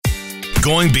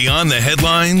Going beyond the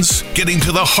headlines, getting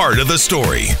to the heart of the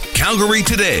story. Calgary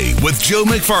Today with Joe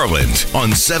McFarland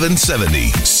on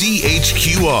 770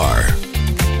 CHQR.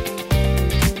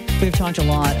 We've talked a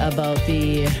lot about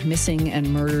the missing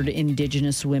and murdered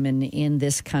Indigenous women in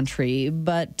this country,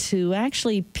 but to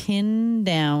actually pin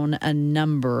down a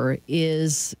number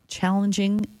is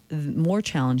challenging, more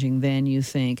challenging than you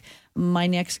think. My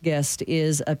next guest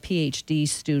is a PhD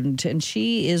student, and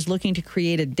she is looking to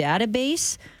create a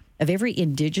database of every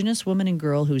Indigenous woman and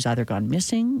girl who's either gone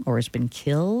missing or has been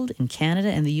killed in Canada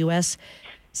and the U.S.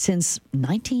 since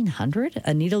 1900.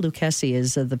 Annita Lucchesi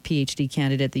is the PhD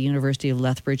candidate at the University of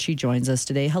Lethbridge. She joins us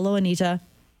today. Hello, Annita.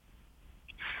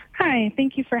 Hi,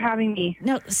 thank you for having me.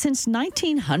 Now, since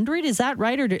 1900, is that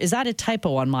right, or is that a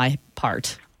typo on my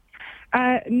part?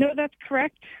 No, that's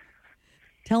correct.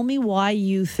 Tell me why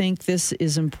you think this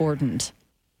is important.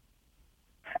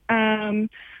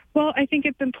 Well, I think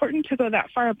it's important to go that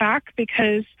far back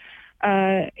because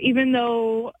even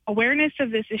though awareness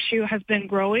of this issue has been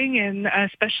growing, and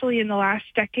especially in the last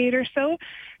decade or so,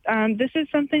 this is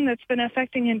something that's been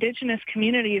affecting Indigenous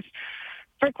communities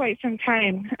for quite some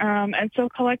time. And so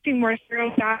collecting more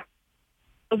thorough data,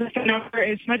 this number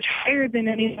is much higher than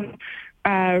anyone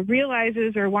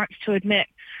realizes or wants to admit.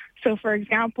 So, for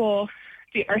example,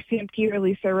 the RCMP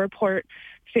released a report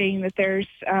saying that there's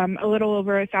a little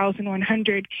over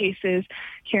 1,100 cases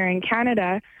here in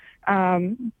Canada.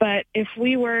 But if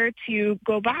we were to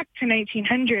go back to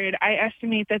 1900, I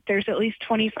estimate that there's at least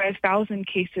 25,000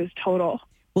 cases total.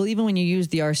 Well, even when you use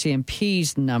the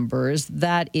RCMP's numbers,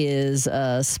 that is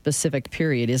a specific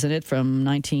period, isn't it, from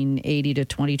 1980 to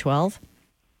 2012?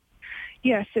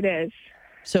 Yes, it is.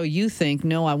 So you think,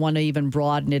 no, I want to even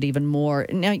broaden it even more.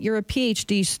 Now, you're a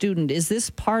PhD student. Is this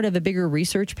part of a bigger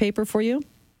research paper for you?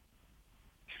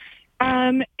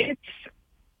 It's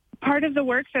part of the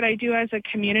work that I do as a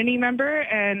community member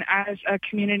and as a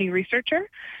community researcher,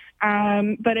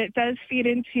 but it does feed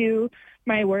into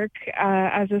my work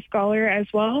as a scholar as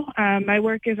well. My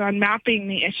work is on mapping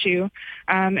the issue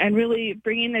and really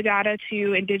bringing the data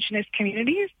to Indigenous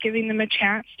communities, giving them a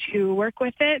chance to work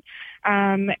with it,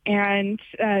 and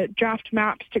draft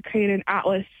maps to create an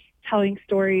atlas telling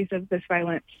stories of this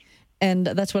violence. And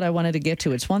that's what I wanted to get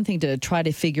to. It's one thing to try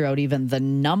to figure out even the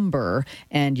number,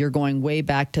 and you're going way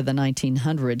back to the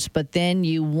 1900s, but then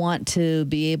you want to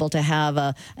be able to have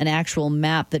an actual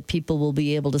map that people will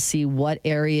be able to see what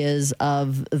areas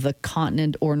of the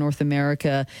continent or North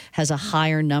America has a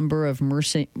higher number of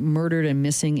murdered and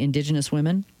missing Indigenous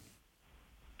women.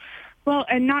 Well,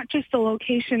 and not just the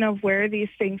location of where these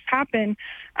things happen,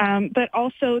 but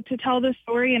also to tell the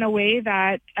story in a way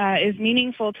that is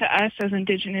meaningful to us as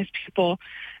Indigenous people.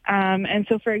 And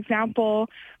so, for example,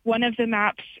 one of the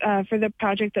maps for the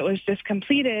project that was just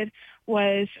completed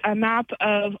was a map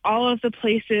of all of the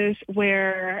places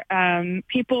where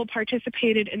people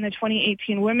participated in the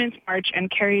 2018 Women's March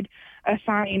and carried a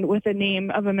sign with the name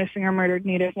of a missing or murdered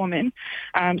Native woman.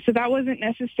 So that wasn't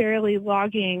necessarily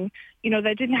logging,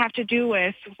 that didn't have to do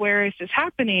with where is this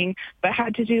happening, but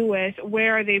had to do with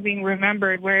where are they being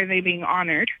remembered, where are they being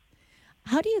honored.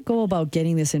 How do you go about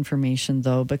getting this information,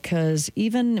 though? Because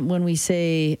even when we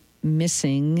say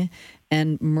missing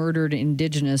and murdered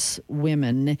Indigenous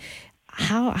women,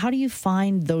 how do you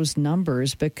find those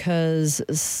numbers? Because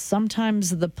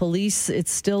sometimes the police,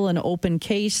 it's still an open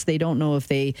case. They don't know if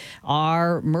they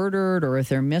are murdered or if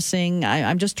they're missing.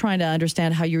 I'm just trying to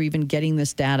understand how you're even getting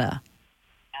this data.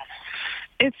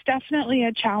 It's definitely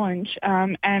a challenge,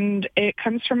 and it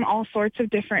comes from all sorts of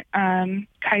different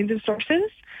kinds of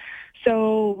sources.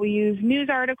 So we use news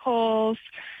articles,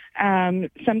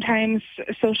 sometimes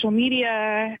social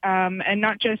media, and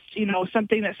not just,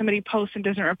 something that somebody posts and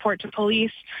doesn't report to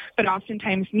police, but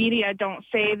oftentimes media don't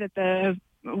say that the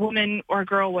woman or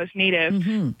girl was Native.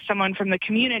 Mm-hmm. Someone from the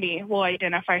community will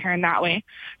identify her in that way.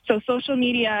 So social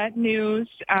media, news,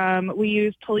 we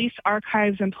use police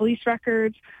archives and police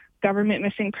records, government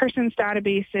missing persons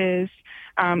databases,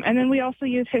 and then we also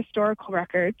use historical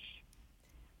records.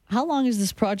 How long is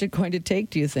this project going to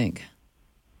take, do you think?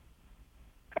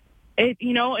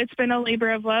 It's been a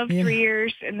labor of love, 3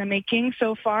 years in the making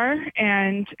so far,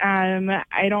 and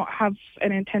I don't have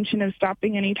an intention of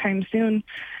stopping anytime soon.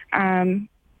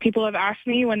 People have asked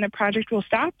me when the project will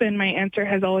stop, and my answer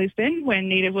has always been when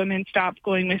Native women stop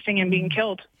going missing and being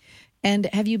killed. And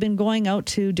have you been going out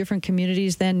to different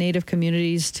communities then, Native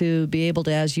communities, to be able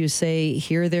to, as you say,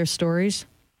 hear their stories?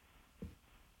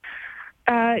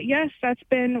 Yes, that's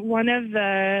been one of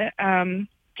the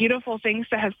beautiful things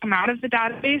that has come out of the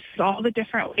database, all the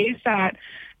different ways that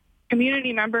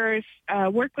community members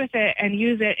work with it and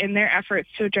use it in their efforts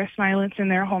to address violence in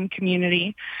their home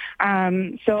community.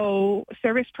 So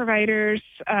service providers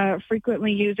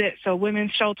frequently use it, so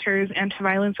women's shelters,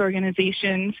 anti-violence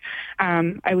organizations.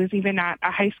 I was even at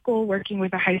a high school working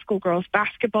with a high school girls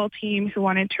basketball team who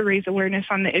wanted to raise awareness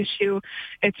on the issue.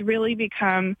 It's really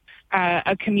become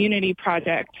a community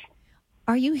project.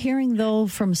 Are you hearing, though,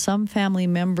 from some family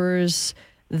members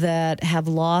that have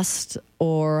lost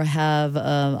or have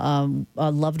a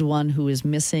loved one who is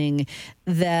missing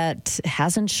that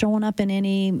hasn't shown up in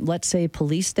any, let's say,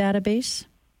 police database?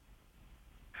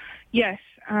 Yes,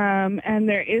 and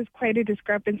there is quite a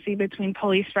discrepancy between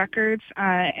police records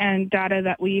and data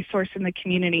that we source in the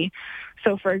community.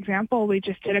 So, for example, we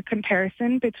just did a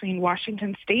comparison between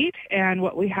Washington State and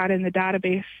what we had in the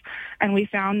database, and we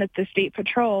found that the State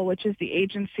Patrol, which is the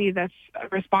agency that's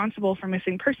responsible for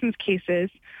missing persons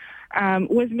cases,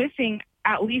 was missing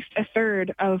at least a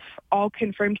third of all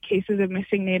confirmed cases of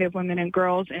missing Native women and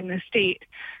girls in the state.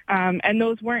 And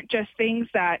those weren't just things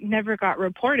that never got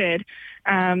reported.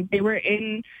 They were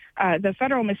in the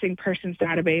federal missing persons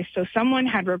database. So someone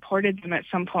had reported them at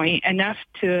some point, enough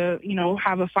to,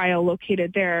 have a file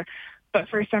located there. But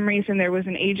for some reason, there was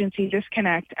an agency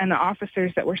disconnect, and the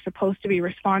officers that were supposed to be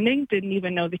responding didn't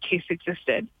even know the case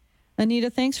existed.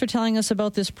 Annita, thanks for telling us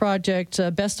about this project.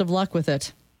 Best of luck with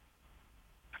it.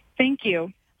 Thank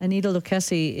you. Annita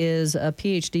Lucchesi is a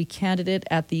PhD candidate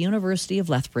at the University of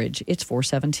Lethbridge. It's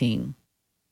 4:17.